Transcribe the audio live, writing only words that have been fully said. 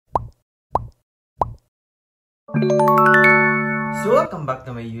So, welcome back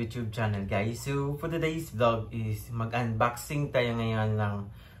to my YouTube channel, guys. So, for today's vlog is mag-unboxing tayo ngayon ng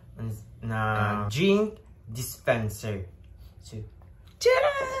drink dispenser. So,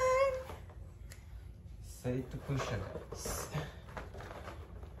 tcharan! So, ito po siya, guys.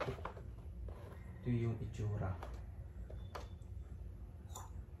 Ito yung itsura.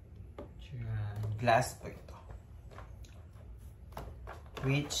 Tcharan! Glass po ito.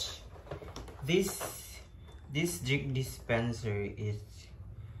 Which, this drink dispenser is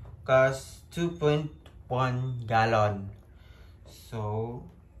cost 2.1 gallon. So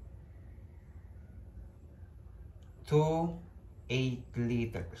 8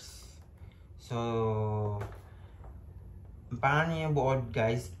 liters. So ang pangalan niya buod,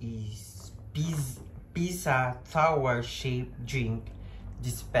 guys, is Pisa tower shaped drink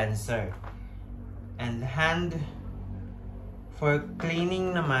dispenser. And for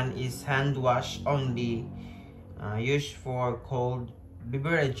cleaning naman is hand wash only. Used for cold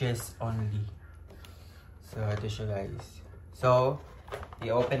beverages only. So, ito siya, guys. So,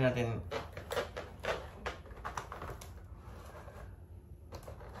 i-open natin.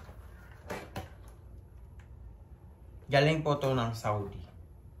 Galing po ito ng Saudi.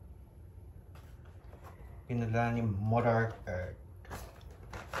 Pinadala ni Mother Earth.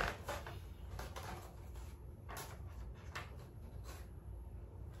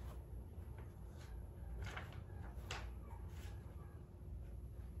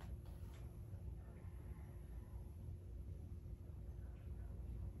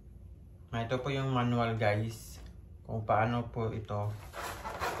 Ito po yung manual, guys, kung paano po ito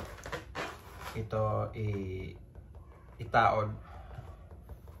itaod.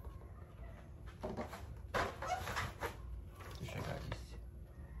 Ito siya, guys.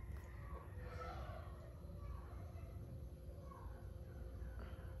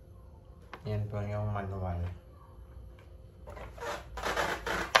 Yan po yung manual.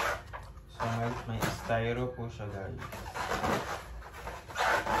 So, may styro po siya, guys.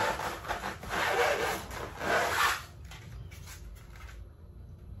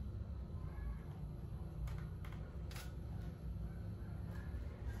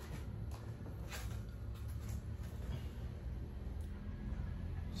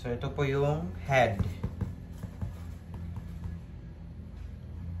 So, ito po yung head.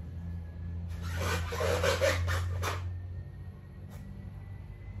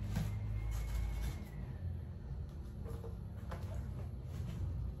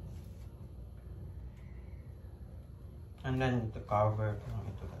 And then, the cover po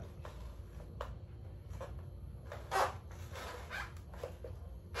ito, guys.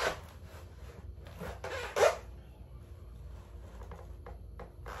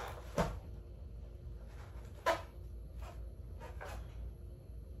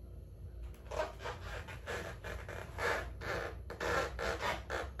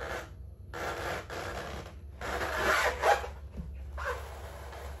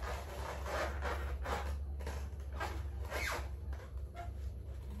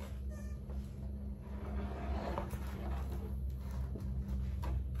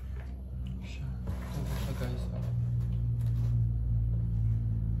 Guys,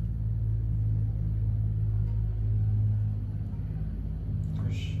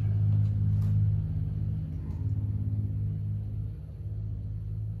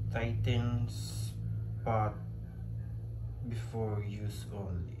 tighten spot before use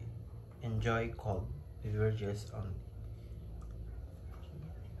only. Enjoy cold beverages only.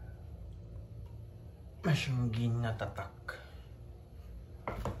 Masyong ginatatak.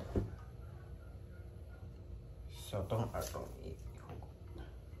 So, itong ihugot.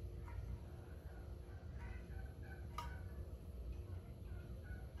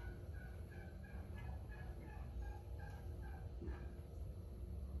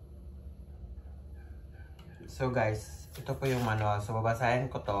 So, guys, ito po yung manual. So, babasahin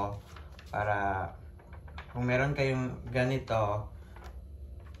ko to para kung meron kayong ganito,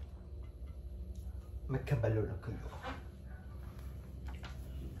 magkabalo na kayo.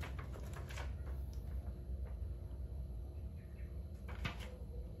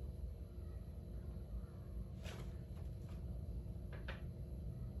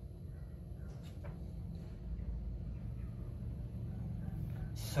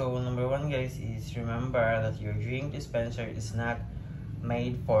 So, number one, guys, is remember that your drink dispenser is not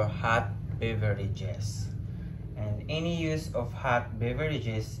made for hot beverages. And any use of hot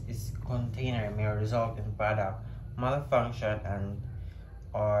beverages is container may result in product malfunction and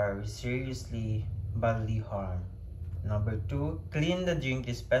or seriously bodily harm. Number two, clean the drink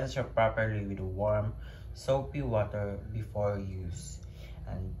dispenser properly with warm, soapy water before use.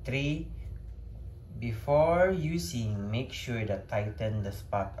 And three, before using, make sure that tighten the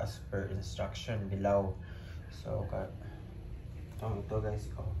spot as per instruction below. So, ito guys,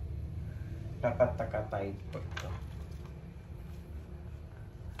 dapat nakatight po ito.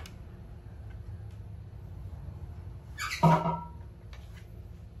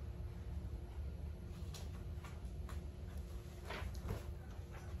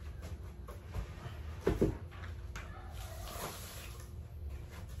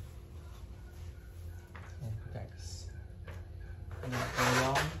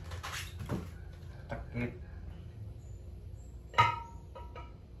 Takip.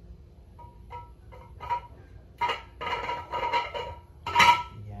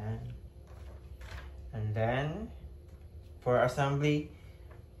 Yan. And then, for assembly,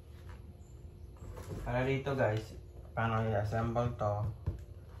 para dito guys, paano i-assemble to?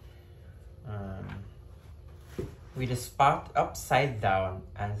 With the spot upside down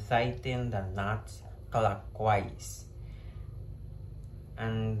and tighten the nuts clockwise.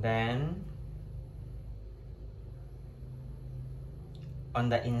 And then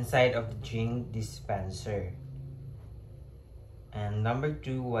on the inside of the drink dispenser. And number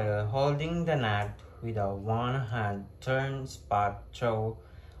 2, while holding the nut with a one hand turn spot, throw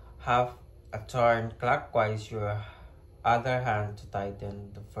half a turn clockwise your other hand to tighten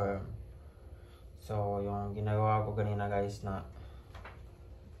the firm. So yung ginagawa ko kanina guys na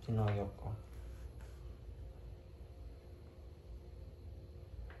tinoyok ko.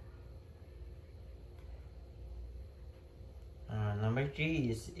 Number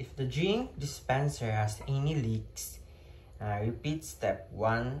 3 is, if the drink dispenser has any leaks, repeat step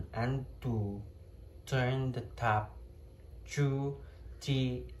 1 and 2. Turn the tap through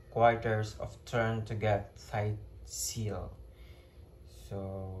 3/4 of turn to get tight seal.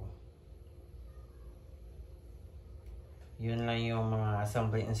 So, yun lang yung mga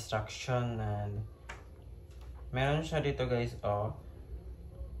assembly instruction. And meron siya dito guys,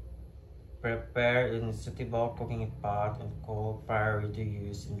 prepare in suitable cooking pot and cold prior to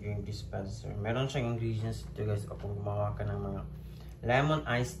use in drink dispenser. Meron siyang ingredients dito guys, kung gumawa ka ng mga lemon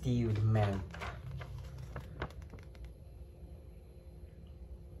iced tea with mint.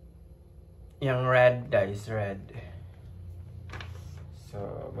 Yung red guys, red.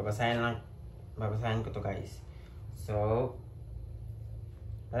 So, babasahin ko to guys. So,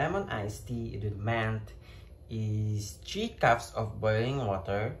 lemon iced tea with mint is 3 cups of boiling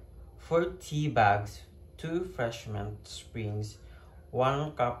water, 4 tea bags, 2 fresh mint sprigs,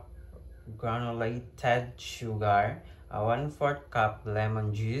 1 cup granulated sugar, a 1/4 cup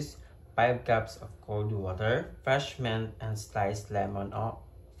lemon juice, 5 cups of cold water, fresh mint, and sliced lemon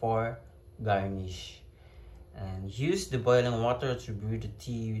for garnish. And use the boiling water to brew the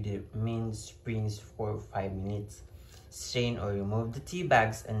tea with the mint sprigs for 5 minutes. Strain or remove the tea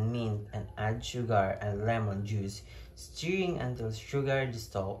bags and mint and add sugar and lemon juice, stirring until sugar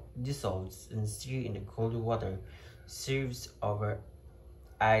dissolves, and stir in the cold water. Serves over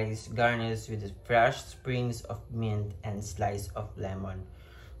ice, garnished with the fresh sprigs of mint and slice of lemon.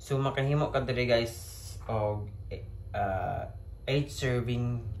 So makahimo ka diri guys og 8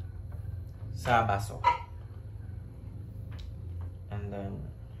 serving sa baso. And then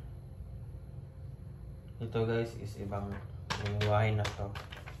ito guys is ibang lingwahe na to.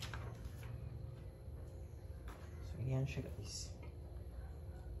 So yan siya guys.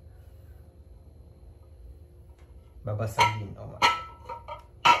 Babasagin o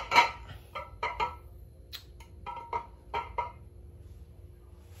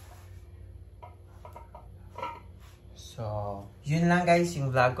So, yun lang guys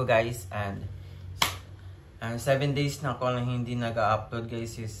yung vlog ko guys, and 7 days na ako lang hindi nag-upload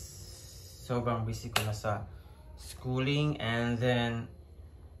guys, is sobrang busy ko na sa schooling, and then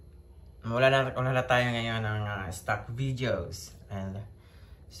wala na tayo ngayon ng stock videos. And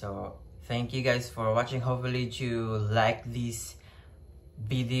so thank you guys for watching. Hopefully you like this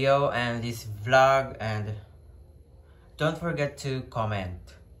video and this vlog, and don't forget to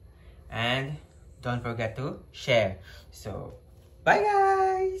comment and don't forget to share. So bye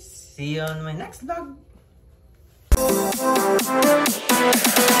guys, see you on my next vlog.